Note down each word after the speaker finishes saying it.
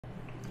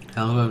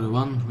Hello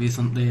everyone.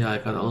 Recently I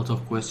got a lot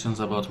of questions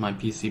about my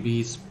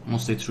PCBs,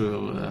 mostly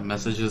through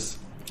messages.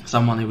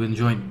 Someone even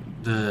joined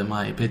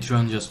my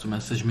Patreon just to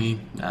message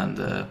me, and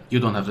you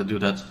don't have to do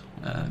that.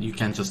 You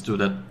can just do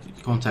that.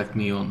 Contact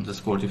me on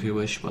Discord if you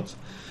wish. But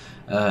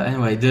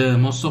anyway,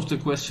 most of the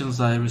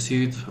questions I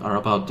received are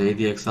about the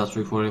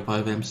ADX-345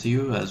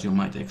 MCU, as you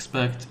might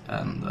expect,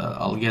 and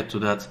I'll get to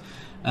that.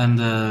 And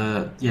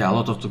yeah, a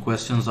lot of the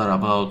questions are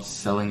about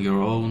selling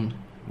your own,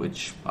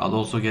 which I'll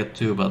also get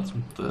to, but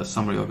the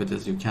summary of it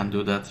is you can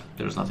do that.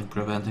 There's nothing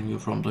preventing you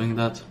from doing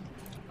that.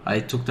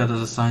 I took that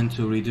as a sign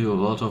to redo a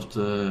lot of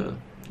the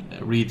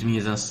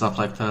readmes and stuff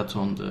like that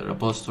on the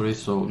repository,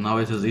 so now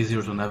it is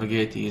easier to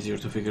navigate, easier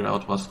to figure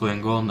out what's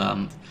going on,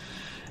 and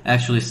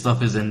actually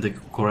stuff is in the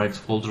correct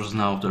folders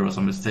now. There was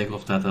a mistake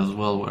of that as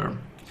well, where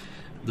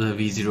the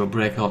V0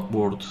 breakout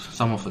board,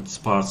 some of its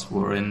parts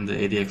were in the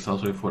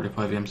ADX-345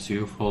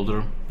 MCU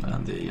folder,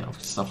 and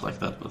stuff like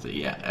that. But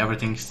yeah,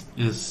 everything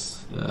is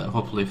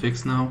hopefully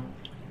fixed now.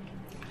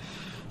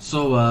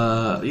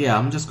 So yeah,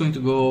 I'm just going to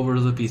go over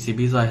the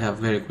PCBs I have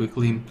very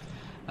quickly,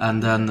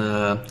 and then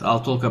I'll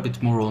talk a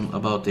bit more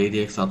about the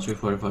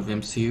ADX-345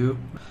 MCU,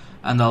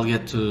 and I'll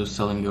get to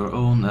selling your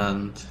own,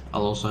 and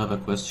I'll also have a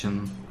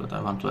question that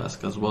I want to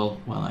ask as well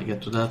when I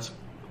get to that.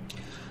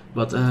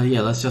 But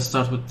yeah, let's just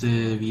start with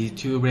the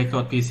V2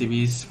 Breakout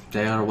PCBs.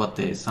 They are what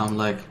they sound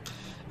like.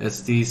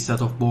 It's these set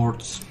of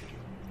boards.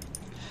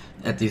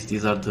 At least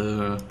these are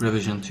the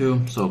revision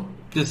 2. So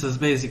this is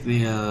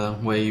basically a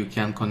way you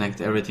can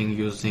connect everything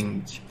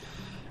using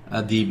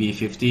a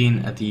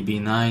DB15, a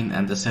DB9,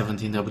 and a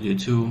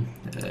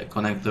 17W2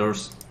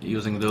 connectors.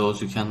 Using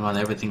those, you can run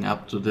everything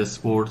up to this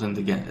board in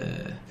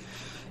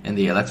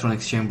the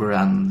electronics chamber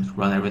and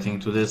run everything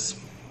to this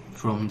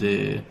from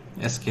the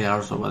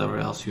SKRs or whatever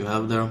else you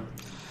have there.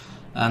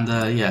 And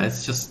yeah,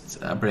 it's just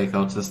a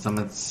breakout system.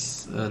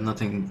 It's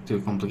nothing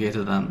too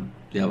complicated, and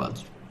yeah,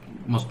 but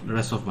the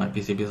rest of my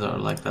PCBs are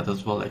like that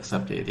as well,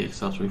 except the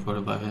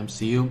ADX-345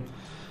 MCU.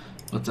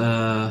 But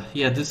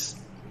yeah, this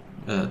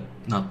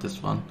not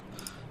this one,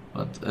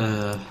 but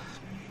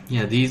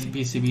yeah, these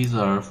PCBs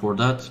are for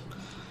that,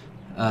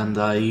 and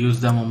I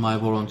use them on my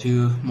Voron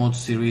 2 mod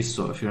series,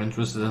 so if you're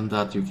interested in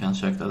that, you can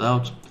check that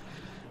out.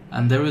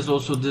 And there is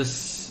also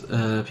this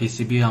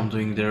PCB I'm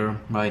doing there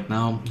right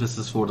now. This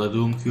is for the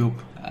Doom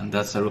Cube, and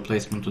that's a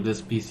replacement to this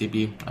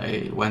PCB.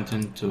 I went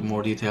into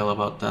more detail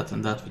about that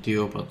in that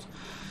video, but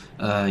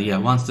yeah,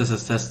 once this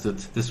is tested,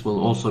 this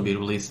will also be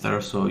released there,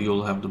 so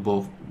you'll have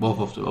both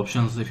of the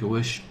options if you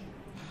wish.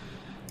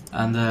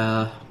 And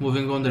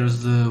moving on,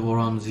 there's the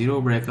Voron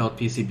 0 Breakout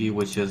PCB,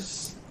 which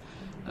is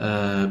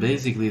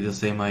basically the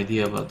same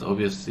idea, but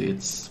obviously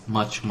it's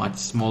much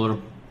smaller.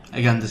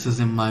 Again, this is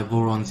in my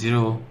Voron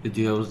 0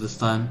 videos this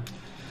time,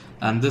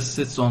 and this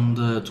sits on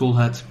the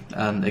toolhead,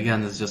 and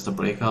again it's just a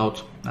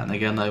breakout, and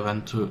again I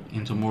went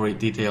into more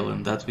detail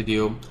in that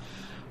video,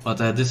 but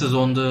this is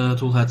on the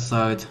toolhead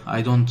side.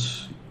 I don't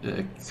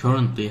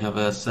currently have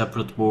a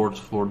separate board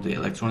for the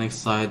electronics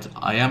side.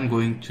 I am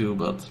going to,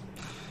 but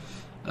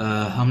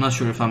I'm not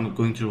sure if I'm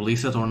going to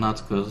release it or not,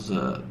 because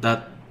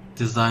that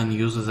design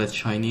uses a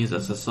Chinese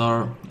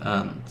SSR,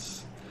 and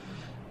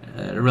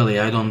really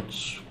I don't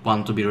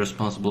want to be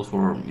responsible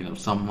for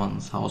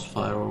someone's house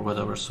fire or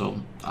whatever, so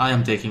I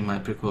am taking my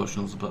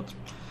precautions. But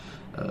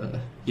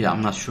yeah,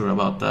 I'm not sure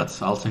about that.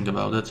 I'll think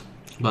about it.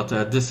 But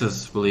this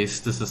is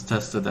released, this is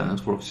tested, and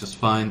it works just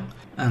fine,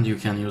 and you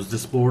can use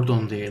this board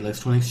on the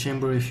electronics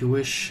chamber if you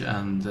wish,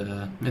 and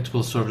it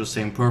will serve the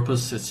same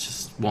purpose. It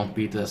just won't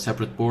be the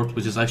separate board,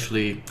 which is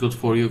actually good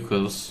for you,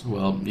 because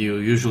well, you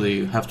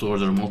usually have to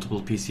order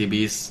multiple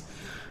PCBs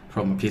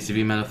from a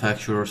PCB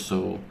manufacturer,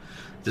 so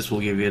this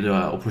will give you the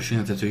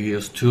opportunity to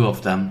use 2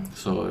 of them,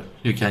 so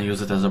you can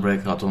use it as a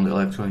breakout on the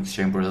electronics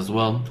chamber as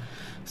well.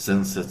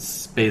 Since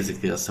it's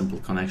basically a simple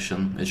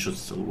connection, it should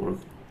still work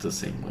the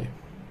same way.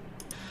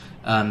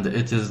 And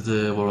it is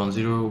the Voron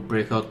 0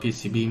 breakout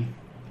PCB.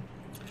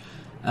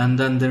 And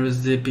then there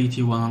is the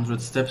PT100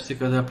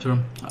 Stepstick adapter.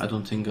 I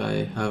don't think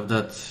I have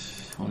that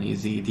on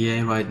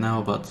EasyEDA right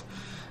now, but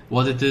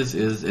what it is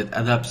it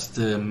adapts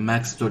the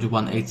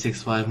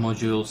MAX31865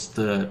 modules,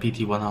 the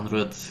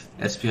PT100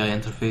 SPI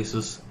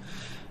interfaces,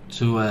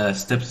 to a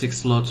Stepstick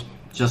slot,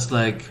 just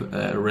like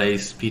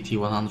Ray's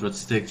PT100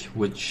 stick,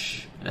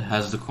 which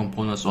has the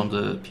components on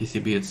the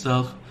PCB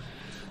itself.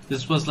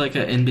 This was like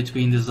an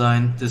in-between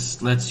design.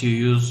 This lets you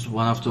use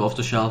one of the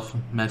off-the-shelf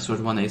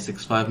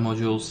MAX31865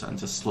 modules and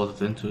just slot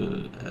it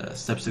into a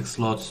Stepstick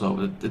slot,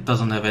 so it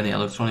doesn't have any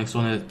electronics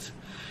on it.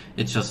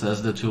 It just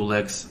has the 2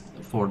 legs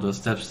for the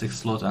Stepstick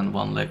slot and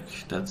 1 leg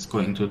that's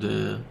going to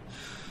the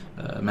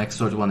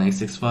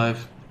MAX31865.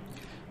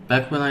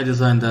 Back when I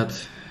designed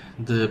that,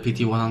 the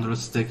PT100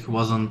 stick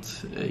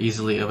wasn't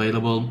easily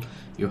available.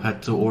 You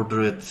had to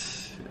order it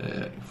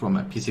from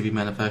a PCB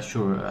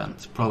manufacturer and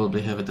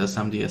probably have it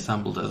SMD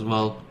assembled as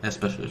well,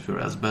 especially if you're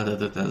as bad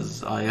at it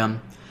as I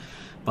am.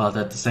 But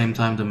at the same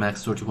time, the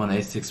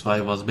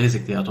MAX31865 was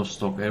basically out of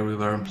stock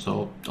everywhere,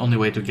 so only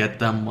way to get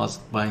them was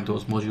buying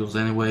those modules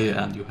anyway,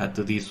 and you had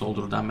to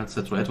desolder them,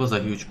 etc. It was a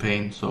huge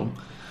pain, so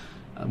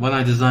When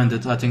I designed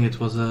it, I think it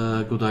was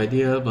a good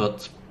idea,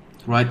 but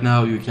right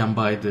now you can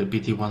buy the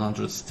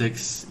BT100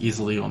 sticks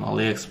easily on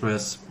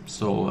AliExpress,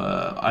 so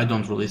I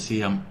don't really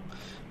see a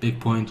big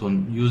point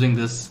on using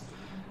this.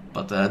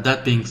 But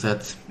that being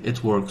said,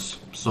 it works.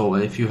 So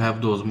if you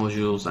have those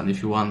modules and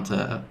if you want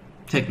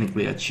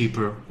technically a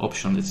cheaper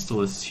option, it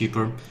still is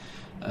cheaper.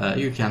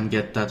 You can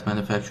get that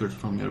manufactured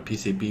from your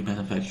PCB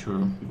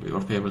manufacturer,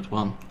 your favorite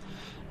one.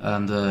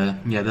 And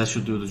yeah, that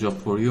should do the job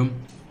for you.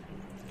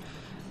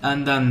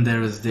 And then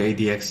there is the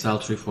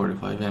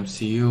ADXL345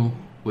 MCU,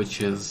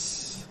 which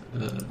is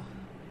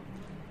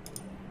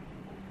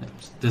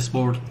this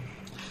board.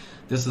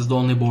 This is the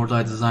only board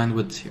I designed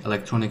with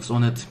electronics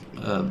on it.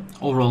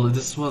 Overall,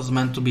 this was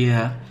meant to be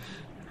a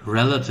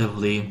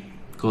relatively,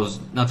 because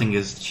nothing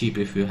is cheap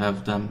if you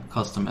have them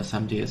custom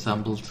SMD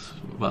assembled,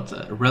 but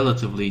a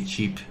relatively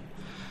cheap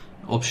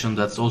option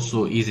that's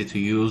also easy to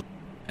use.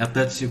 That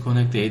lets you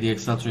connect the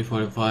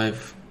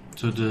ADXL345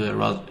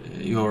 to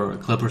your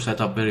Clipper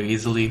setup very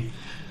easily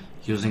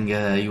using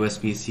a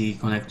USB-C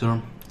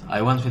connector.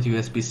 I went with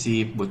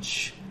USB-C,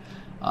 which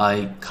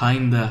I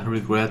kinda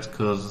regret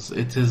because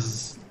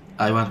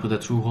I went with a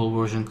through-hole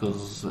version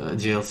because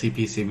GLC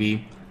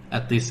PCB,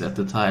 at least at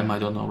the time, I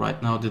don't know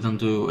right now, didn't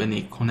do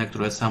any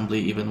connector assembly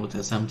even with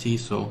SMT,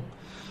 so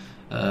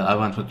I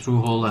went with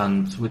through-hole,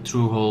 and with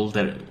through-hole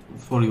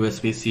for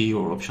USB-C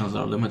your options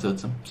are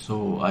limited,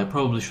 so I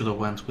probably should have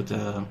went with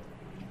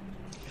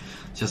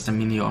just a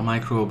mini or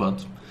micro,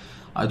 but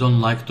I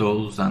don't like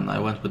those and I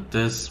went with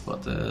this,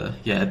 but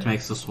yeah, it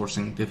makes the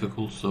sourcing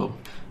difficult, so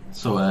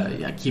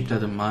yeah, keep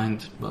that in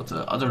mind. But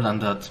other than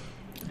that,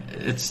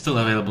 it's still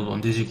available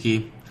on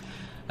DigiKey,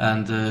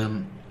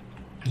 and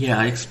yeah,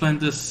 I explained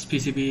this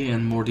PCB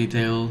in more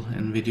detail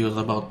in videos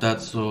about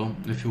that, so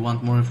if you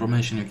want more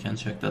information you can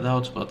check that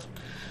out. But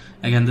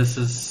again, this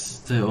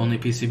is the only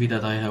PCB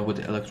that I have with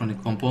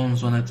electronic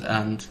components on it,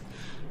 and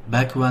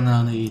back when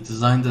I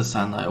designed this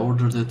and I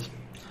ordered it,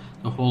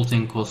 the whole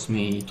thing cost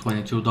me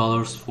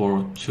 $22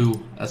 for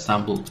 2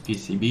 assembled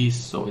PCBs,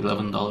 so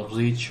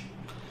 $11 each.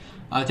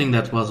 I think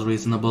that was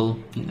reasonable,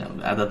 you know,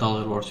 add $1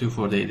 or $2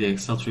 for the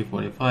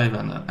ADXL345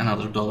 and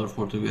another $1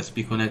 for the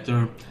USB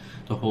connector.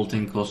 The whole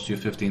thing cost you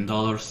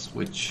 $15,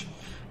 which,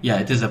 yeah,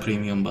 it is a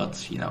premium,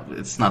 but you know,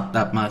 it's not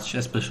that much,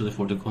 especially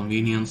for the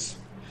convenience.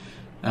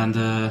 And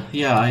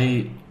yeah,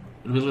 I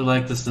really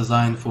like this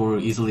design for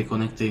easily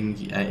connecting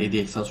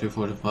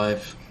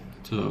ADXL345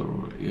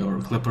 to your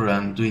Clipper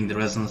and doing the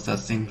resonance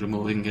testing,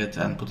 removing it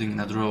and putting in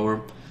a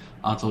drawer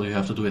until you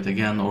have to do it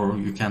again, or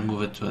you can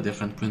move it to a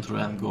different printer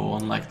and go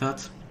on like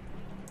that.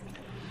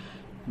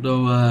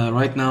 Though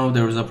right now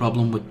there is a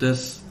problem with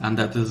this, and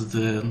that is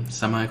the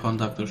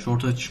semiconductor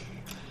shortage.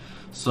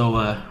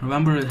 So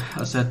remember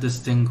I said this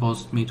thing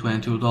cost me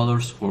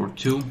 $22 for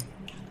 2?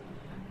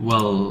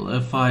 Well,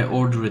 if I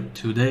order it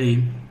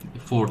today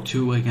for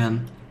 2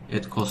 again,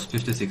 it costs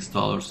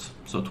 $56,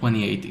 so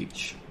 $28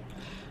 each.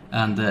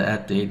 And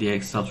at the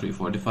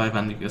ADXL345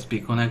 and the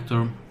USB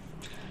connector,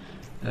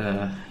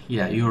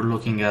 yeah, you're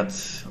looking at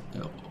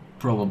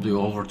probably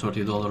over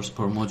 $30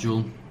 per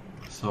module,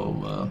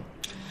 so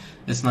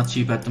it's not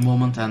cheap at the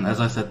moment, and as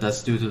I said,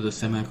 that's due to the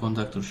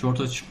semiconductor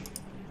shortage.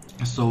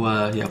 So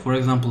yeah, for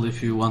example,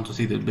 if you want to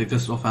see the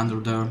biggest offender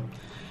there,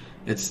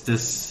 it's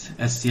this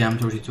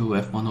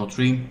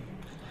STM32F103.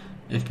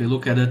 If we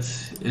look at it,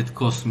 it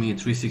cost me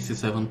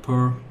 $367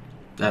 per.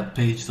 That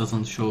page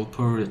doesn't show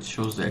per, it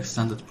shows the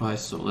extended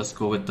price, so let's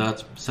go with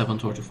that,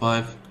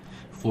 $735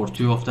 for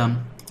 2 of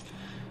them.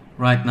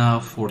 Right now,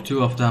 for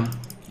 2 of them,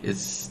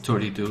 it's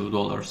 $32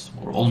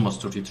 or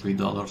almost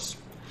 $33,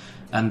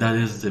 and that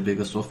is the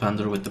biggest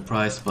offender with the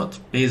price. But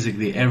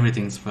basically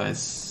everything's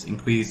price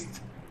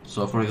increased.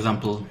 So for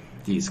example,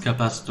 these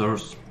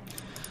capacitors,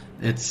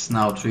 it's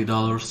now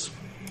 $3,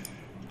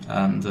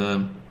 and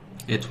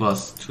it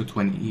was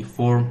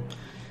 $224,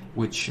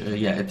 which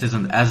yeah, it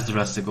isn't as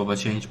drastic of a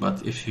change,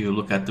 but if you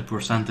look at the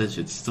percentage,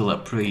 it's still a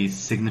pretty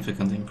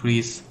significant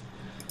increase.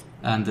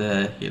 And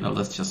you know,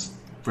 let's just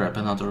grab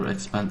another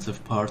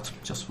expensive part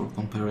just for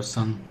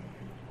comparison.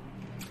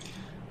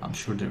 I'm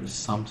sure there is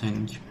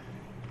something.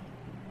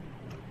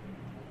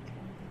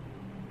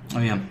 Oh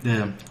yeah,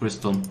 the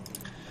crystal,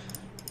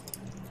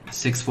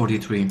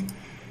 $643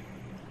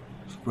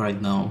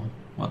 right now.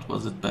 What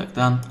was it back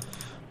then?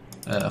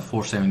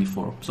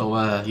 $474. So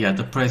yeah,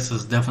 the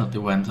prices definitely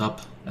went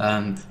up,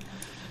 and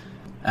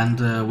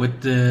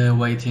with the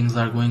way things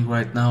are going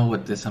right now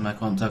with the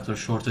semiconductor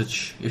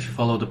shortage, if you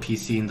follow the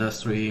PC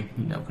industry,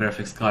 you know,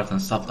 graphics cards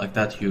and stuff like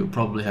that, you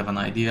probably have an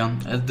idea.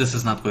 This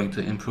is not going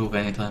to improve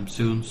anytime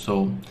soon,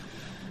 so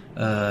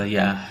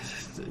yeah,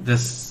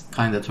 this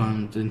kind of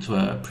turned into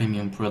a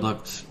premium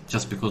product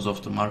just because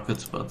of the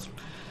market. But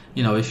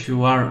you know, if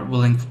you are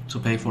willing to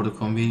pay for the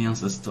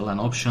convenience, it's still an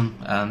option,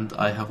 and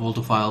I have all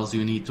the files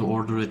you need to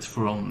order it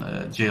from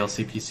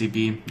GLC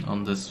PCB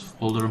on this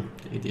folder,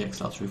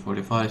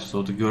 ADXL345,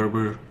 so the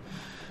Gerber,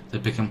 the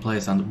pick and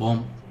place, and the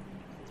bomb.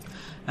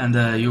 And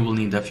you will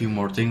need a few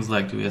more things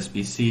like the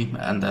USB-C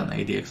and then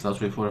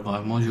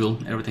ADXL345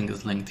 module. Everything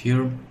is linked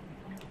here.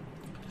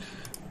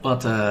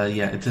 But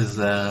yeah, it is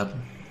a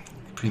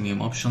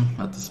premium option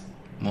at this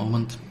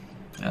moment,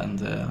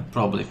 and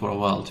probably for a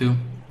while too.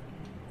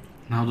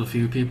 Now, the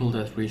few people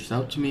that reached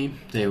out to me,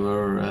 they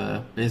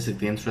were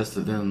basically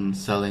interested in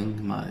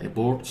selling my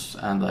boards,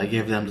 and I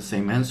gave them the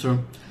same answer,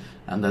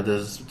 and that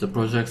is the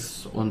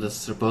projects on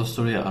this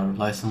repository are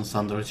licensed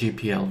under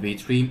GPL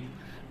v3,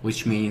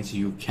 which means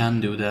you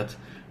can do that.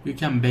 You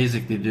can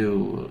basically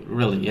do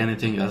really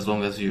anything as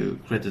long as you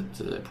credit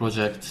the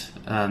project,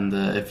 and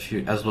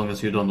as long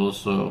as you don't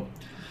also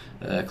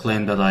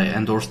claim that I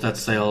endorsed that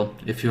sale.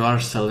 If you are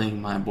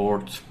selling my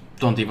board,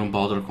 don't even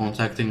bother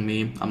contacting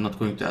me. I'm not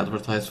going to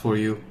advertise for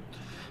you.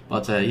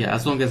 But yeah,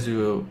 as long as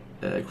you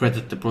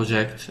credit the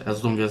project,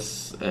 as long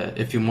as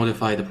if you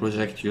modify the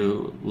project,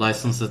 you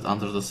license it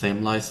under the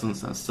same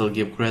license and still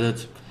give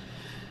credit.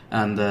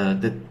 And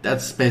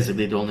that's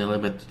basically the only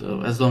limit.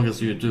 As long as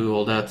you do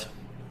all that,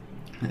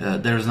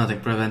 there is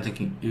nothing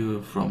preventing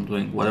you from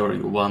doing whatever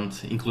you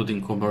want,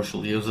 including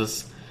commercial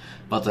uses.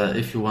 But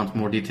if you want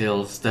more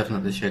details,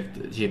 definitely check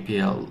the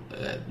GPL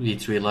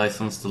v3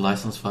 license, the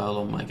license file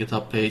on my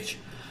GitHub page,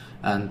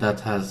 and that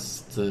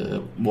has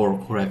the more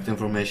correct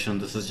information.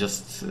 This is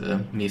just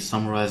me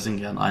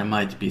summarizing, and I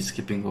might be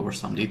skipping over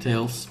some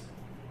details.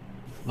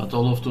 But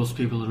all of those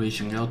people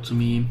reaching out to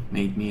me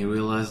made me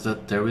realize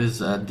that there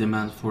is a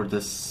demand for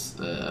this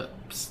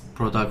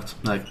product.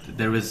 Like,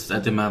 there is a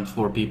demand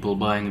for people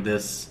buying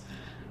this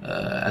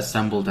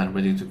assembled and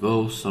ready to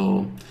go.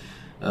 So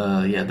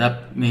yeah,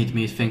 that made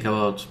me think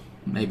about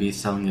maybe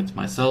selling it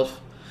myself.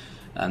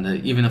 And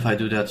even if I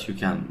do that, you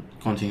can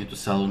continue to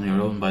sell on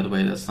your own. By the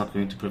way, that's not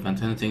going to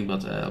prevent anything.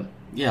 But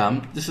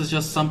yeah, this is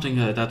just something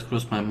that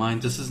crossed my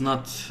mind. This is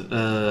not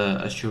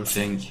a sure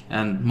thing,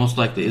 and most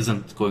likely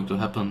isn't going to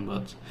happen.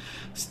 But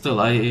still,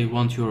 I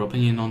want your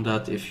opinion on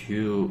that.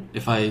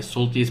 If I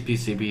sold these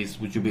PCBs,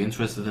 would you be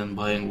interested in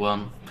buying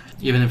one?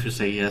 Even if you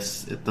say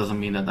yes, it doesn't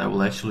mean that I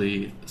will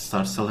actually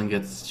start selling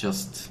it. It's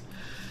just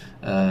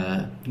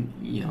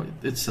you know,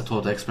 it's a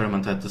thought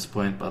experiment at this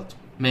point, but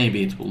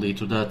maybe it will lead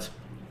to that.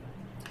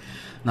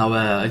 Now,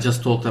 I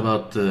just talked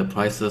about the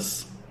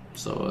prices,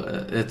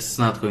 so it's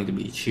not going to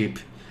be cheap,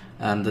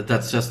 and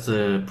that's just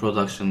the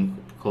production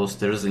cost.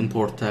 There is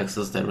import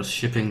taxes, there is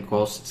shipping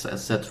costs,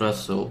 etc.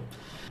 So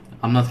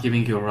I'm not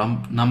giving you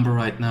a number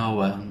right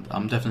now, and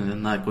I'm definitely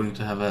not going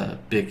to have a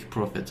big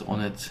profit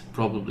on it,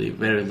 probably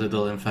very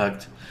little in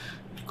fact,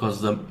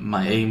 because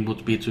my aim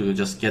would be to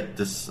just get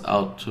this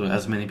out to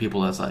as many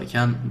people as I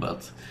can.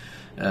 But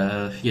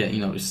yeah, you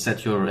know,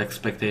 set your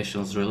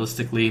expectations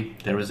realistically.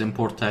 There is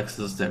import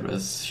taxes, there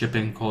is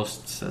shipping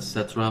costs,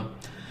 etc.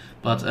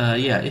 But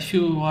yeah, if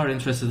you are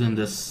interested in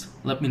this,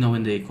 let me know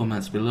in the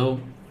comments below.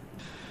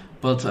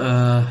 But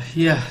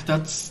yeah,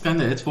 that's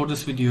kind of it for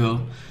this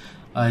video.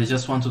 I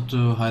just wanted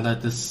to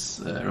highlight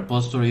this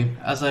repository.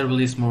 As I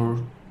release more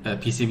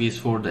PCBs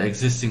for the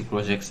existing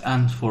projects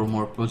and for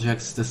more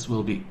projects, this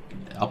will be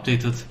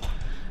updated.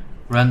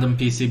 Random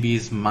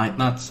PCBs might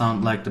not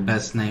sound like the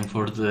best name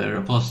for the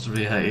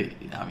repository.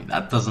 I mean,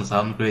 that doesn't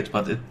sound great,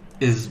 but it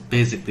is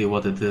basically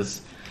what it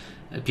is.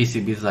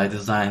 PCBs I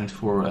designed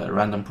for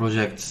random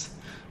projects.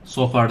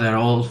 So far they're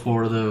all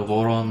for the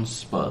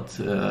Vorons, but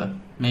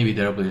maybe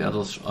there will be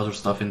other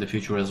stuff in the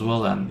future as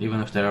well, and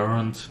even if there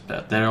aren't,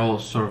 they're all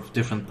sort of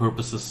different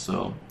purposes,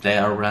 so they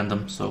are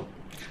random, so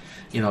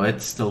you know,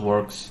 it still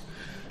works.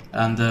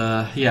 And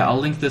yeah, I'll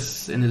link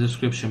this in the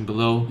description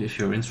below if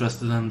you're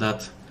interested in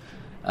that.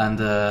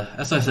 And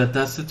as I said,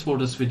 that's it for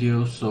this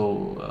video,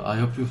 so I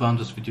hope you found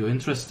this video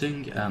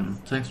interesting,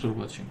 and thanks for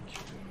watching.